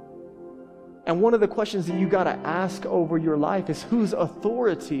 And one of the questions that you got to ask over your life is, whose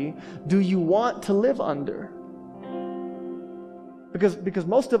authority do you want to live under? Because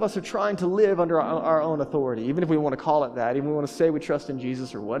most of us are trying to live under our own authority, even if we want to call it that, even if we want to say we trust in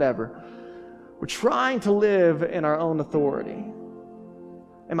Jesus or whatever. We're trying to live in our own authority.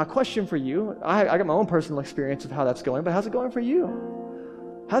 And my question for you, I got my own personal experience of how that's going, but how's it going for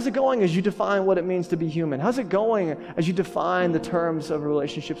you? How's it going as you define what it means to be human? How's it going as you define the terms of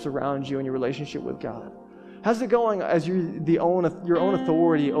relationships around you and your relationship with God? How's it going as your own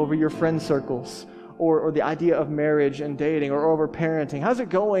authority over your friend circles or the idea of marriage and dating or over parenting? How's it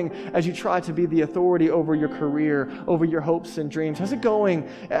going as you try to be the authority over your career, over your hopes and dreams? How's it going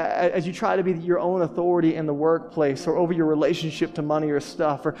as you try to be your own authority in the workplace or over your relationship to money or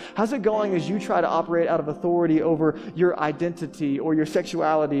stuff? Or how's it going as you try to operate out of authority over your identity or your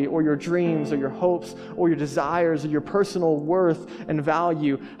sexuality or your dreams or your hopes or your desires or your personal worth and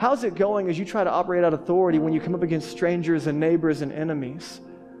value? How's it going as you try to operate out of authority when you come up against strangers and neighbors and enemies?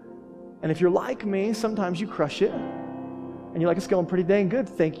 And if you're like me, sometimes you crush it and you're like, it's going pretty dang good,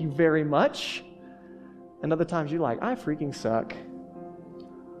 thank you very much. And other times you're like, I freaking suck.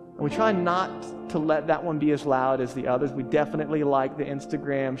 And we try not to let that one be as loud as the others. We definitely like the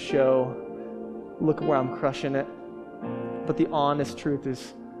Instagram show, look where I'm crushing it. But the honest truth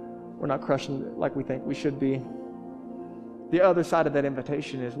is we're not crushing it like we think we should be. The other side of that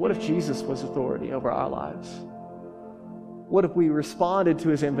invitation is, what if Jesus was authority over our lives? What if we responded to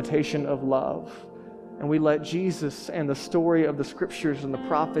his invitation of love and we let Jesus and the story of the scriptures and the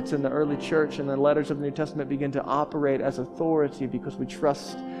prophets in the early church and the letters of the New Testament begin to operate as authority because we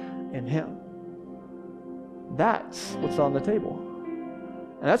trust in him? That's what's on the table.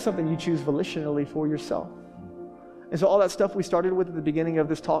 And that's something you choose volitionally for yourself. And so all that stuff we started with at the beginning of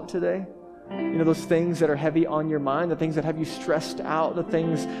this talk today, those things that are heavy on your mind, the things that have you stressed out, the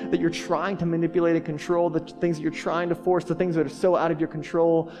things that you're trying to manipulate and control, the things that you're trying to force, the things that are so out of your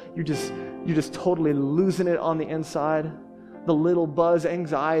control, you're just totally losing it on the inside, the little buzz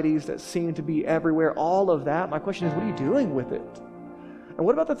anxieties that seem to be everywhere, all of that. My question is, what are you doing with it? And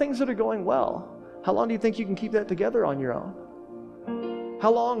what about the things that are going well? How long do you think you can keep that together on your own?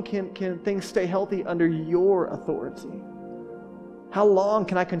 How long can things stay healthy under your authority? How long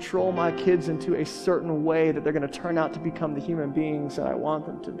can I control my kids into a certain way that they're going to turn out to become the human beings that I want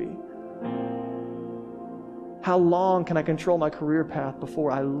them to be? How long can I control my career path before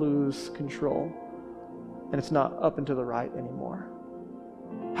I lose control and it's not up and to the right anymore?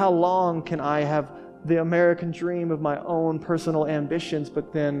 How long can I have the American dream of my own personal ambitions,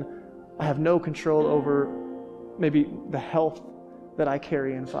 but then I have no control over maybe the health that I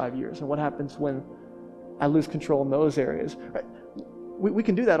carry in 5 years? And what happens when I lose control in those areas? Right? We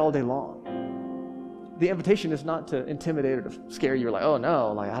can do that all day long. The invitation is not to intimidate or to scare you. You're like, oh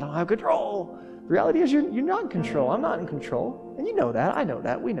no, I don't have control. The reality is you're not in control. I'm not in control. And you know that. I know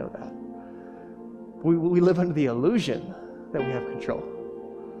that. We know that. We live under the illusion that we have control.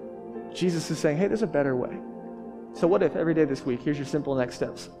 Jesus is saying, hey, there's a better way. So what if every day this week, here's your simple next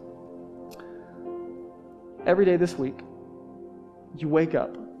steps. Every day this week, you wake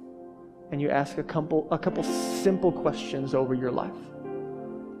up and you ask a couple simple questions over your life.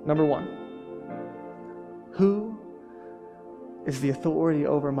 Number one, who is the authority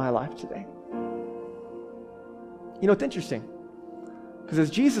over my life today? It's interesting, because as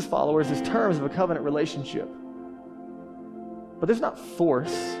Jesus followers, there's terms of a covenant relationship. But there's not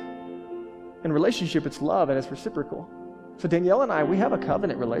force. In relationship, it's love and it's reciprocal. So Danielle and I, we have a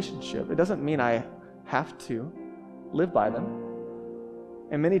covenant relationship. It doesn't mean I have to live by them.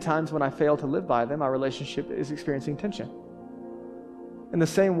 And many times when I fail to live by them, our relationship is experiencing tension. In the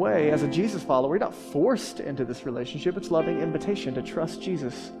same way, as a Jesus follower, you're not forced into this relationship. It's loving invitation to trust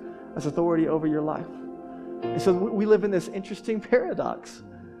Jesus as authority over your life. And so we live in this interesting paradox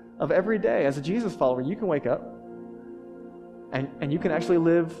of every day. As a Jesus follower, you can wake up and you can actually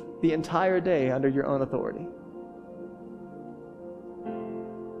live the entire day under your own authority.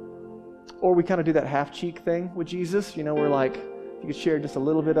 Or we kind of do that half-cheek thing with Jesus. We're like, you could share just a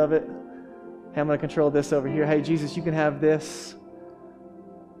little bit of it. Hey, I'm going to control this over here. Hey, Jesus, you can have this.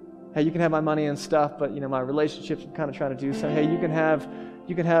 Hey, you can have my money and stuff, but my relationships I'm kind of trying to do so. Hey, you can have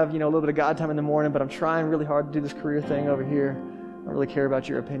a little bit of God time in the morning, but I'm trying really hard to do this career thing over here. I don't really care about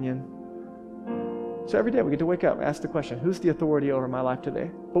your opinion. So every day we get to wake up, ask the question, who's the authority over my life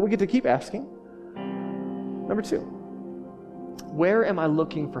today? But we get to keep asking. Number two, where am I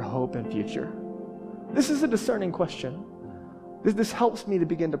looking for hope and future? This is a discerning question. This helps me to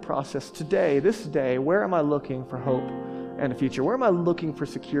begin to process today, this day, where am I looking for hope and a future? Where am I looking for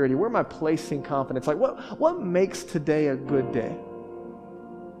security? Where am I placing confidence? What makes today a good day?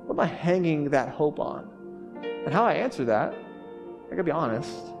 What am I hanging that hope on? And how I answer that, I gotta be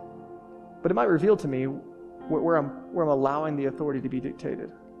honest, but it might reveal to me where I'm allowing the authority to be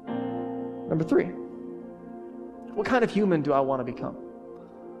dictated. Number three, what kind of human do I want to become?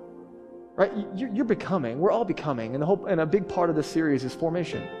 Right? You're becoming. We're all becoming. And a big part of this series is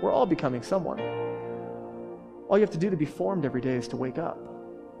formation. We're all becoming someone. All you have to do to be formed every day is to wake up.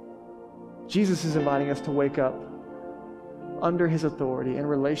 Jesus is inviting us to wake up under his authority in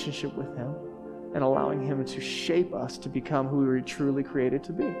relationship with him and allowing him to shape us to become who we were truly created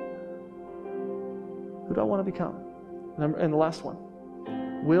to be. Who do I want to become? And the last one,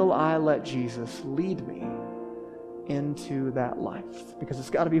 will I let Jesus lead me into that life? Because it's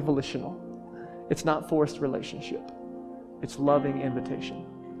got to be volitional. It's not forced relationship. It's loving invitation.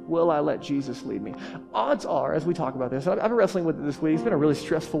 Will I let Jesus lead me? Odds are, as we talk about this, I've been wrestling with it this week. It's been a really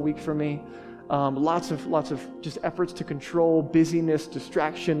stressful week for me. Lots of just efforts to control, busyness,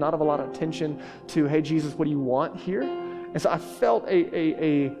 distraction, not have a lot of attention to, hey, Jesus, what do you want here? And so I felt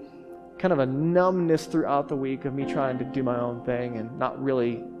a kind of a numbness throughout the week of me trying to do my own thing and not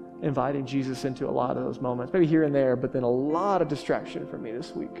really inviting Jesus into a lot of those moments, maybe here and there, but then a lot of distraction for me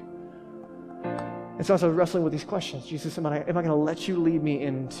this week. And so as I was wrestling with these questions, Jesus, am I going to let you lead me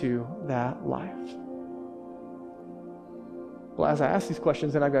into that life? Well, as I ask these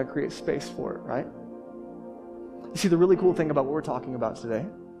questions, then I've got to create space for it, right? You see, the really cool thing about what we're talking about today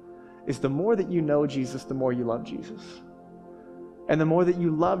is the more that you know Jesus, the more you love Jesus. And the more that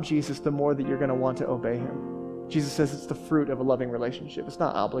you love Jesus, the more that you're going to want to obey him. Jesus says it's the fruit of a loving relationship. It's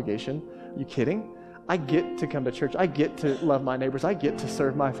not obligation. Are you kidding? I get to come to church. I get to love my neighbors. I get to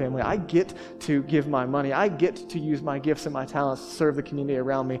serve my family. I get to give my money. I get to use my gifts and my talents to serve the community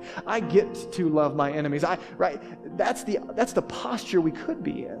around me. I get to love my enemies. That's the posture we could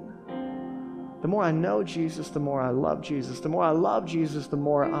be in. The more I know Jesus, the more I love Jesus. The more I love Jesus, the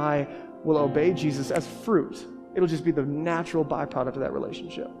more I will obey Jesus as fruit. It'll just be the natural byproduct of that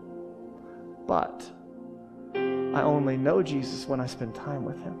relationship. But I only know Jesus when I spend time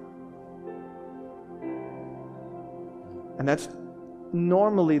with him. And that's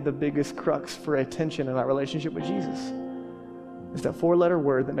normally the biggest crux for attention in our relationship with Jesus. It's that 4-letter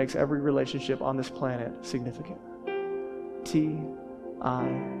word that makes every relationship on this planet significant. T-I-M-E.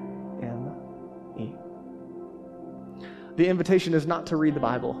 The invitation is not to read the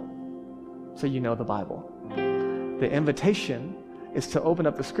Bible so you know the Bible. The invitation is to open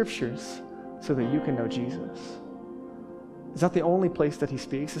up the scriptures so that you can know Jesus. It's not the only place that he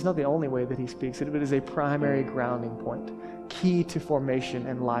speaks. It's not the only way that he speaks. It is a primary grounding point, key to formation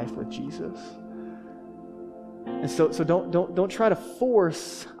and life with Jesus. And so don't try to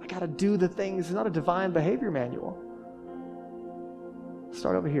force, I got to do the things. It's not a divine behavior manual.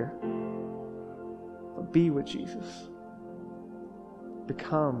 Start over here. But be with Jesus.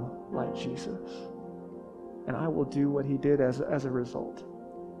 Become like Jesus. And I will do what he did as a result.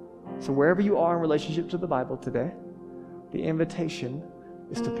 So wherever you are in relationship to the Bible today, the invitation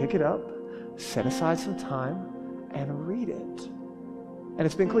is to pick it up, set aside some time, and read it. And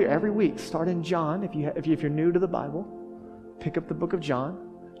it's been clear every week. Start in John. If you're new to the Bible, pick up the book of John,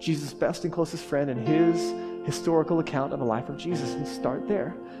 Jesus' best and closest friend, and his historical account of the life of Jesus, and start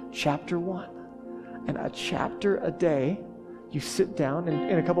there. Chapter 1. And a chapter a day. You sit down, and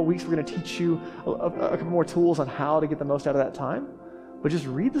in a couple of weeks, we're going to teach you a couple more tools on how to get the most out of that time. But just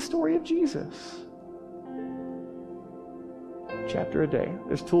read the story of Jesus. Chapter a day.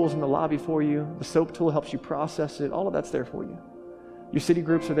 There's tools in the lobby for you. The SOAP tool helps you process it. All of that's there for you. Your city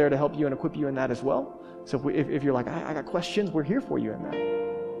groups are there to help you and equip you in that as well. So if you're like, I got questions, we're here for you in that.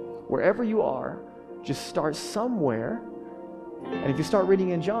 Wherever you are, just start somewhere. And if you start reading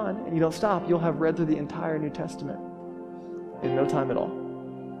in John and you don't stop, you'll have read through the entire New Testament in no time at all.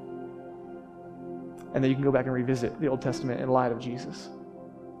 And then you can go back and revisit the Old Testament in light of Jesus.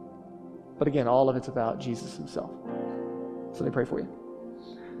 But again, all of it's about Jesus himself. So let me pray for you.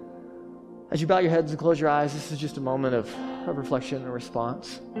 As you bow your heads and close your eyes, this is just a moment of reflection and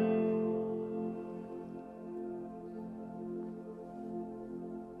response.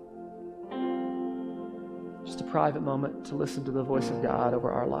 Just a private moment to listen to the voice of God over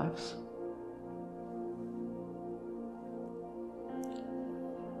our lives.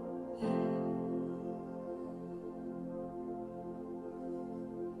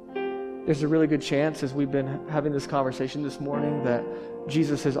 There's a really good chance, as we've been having this conversation this morning, that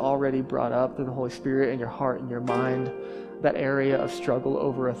Jesus has already brought up through the Holy Spirit in your heart and your mind that area of struggle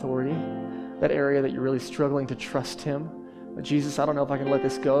over authority, that area that you're really struggling to trust him. But Jesus, I don't know if I can let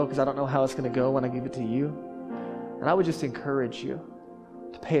this go because I don't know how it's going to go when I give it to you. And I would just encourage you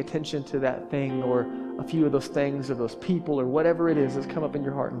to pay attention to that thing or a few of those things or those people or whatever it is that's come up in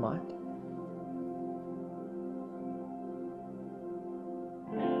your heart and mind.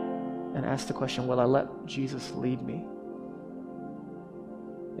 And ask the question, will I let Jesus lead me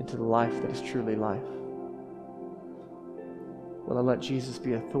into the life that is truly life? Will I let Jesus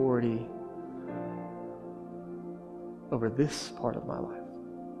be authority over this part of my life?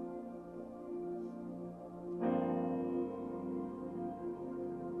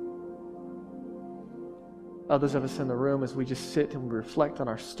 Others of us in the room, as we just sit and we reflect on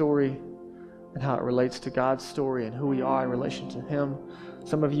our story, and how it relates to God's story and who we are in relation to Him.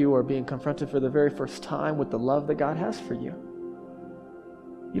 Some of you are being confronted for the very first time with the love that God has for you.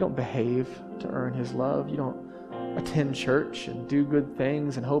 You don't behave to earn His love. You don't attend church and do good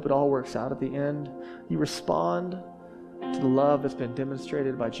things and hope it all works out at the end. You respond to the love that's been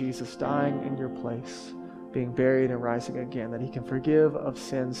demonstrated by Jesus dying in your place, being buried and rising again, that He can forgive of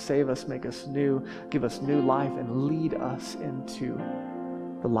sins, save us, make us new, give us new life, and lead us into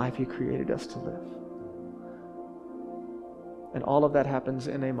the life He created us to live. And all of that happens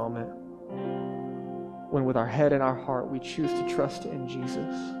in a moment when with our head and our heart we choose to trust in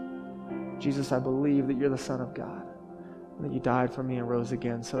Jesus. Jesus, I believe that you're the Son of God, and that you died for me and rose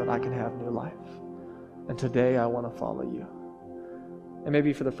again so that I can have new life. And today I want to follow you. And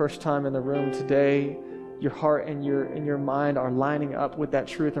maybe for the first time in the room today, your heart and your mind are lining up with that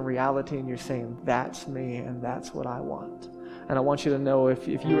truth and reality, and you're saying, that's me and that's what I want. And I want you to know, if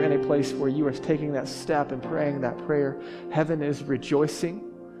you're in a place where you are taking that step and praying that prayer, heaven is rejoicing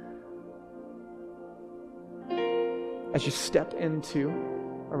as you step into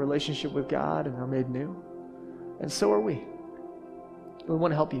a relationship with God and are made new. And so are we. We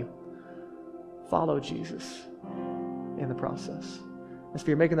want to help you follow Jesus in the process. And if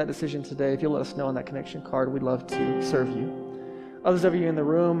you're making that decision today, if you'll let us know on that connection card, we'd love to serve you. Others of you in the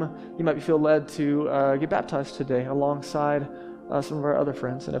room, you might feel led to get baptized today alongside some of our other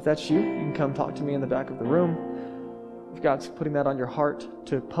friends. And if that's you, you can come talk to me in the back of the room. If God's putting that on your heart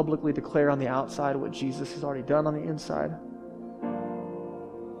to publicly declare on the outside what Jesus has already done on the inside.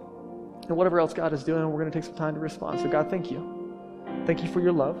 And whatever else God is doing, we're going to take some time to respond. So God, thank you. Thank you for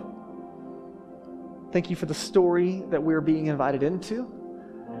your love. Thank you for the story that we're being invited into.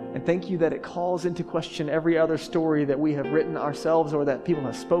 And thank you that it calls into question every other story that we have written ourselves or that people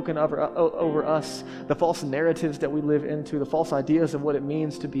have spoken over us, the false narratives that we live into, the false ideas of what it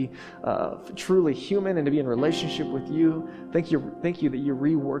means to be truly human and to be in relationship with you. Thank you that you're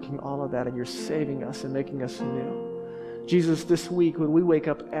reworking all of that and you're saving us and making us new. Jesus, this week, when we wake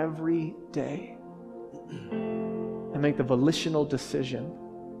up every day and make the volitional decision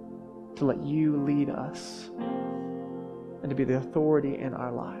to let you lead us and to be the authority in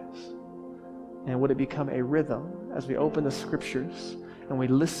our lives. And would it become a rhythm as we open the scriptures and we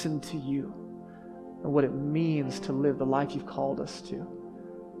listen to you and what it means to live the life you've called us to,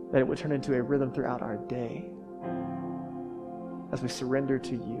 that it would turn into a rhythm throughout our day as we surrender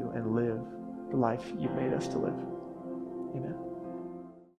to you and live the life you've made us to live.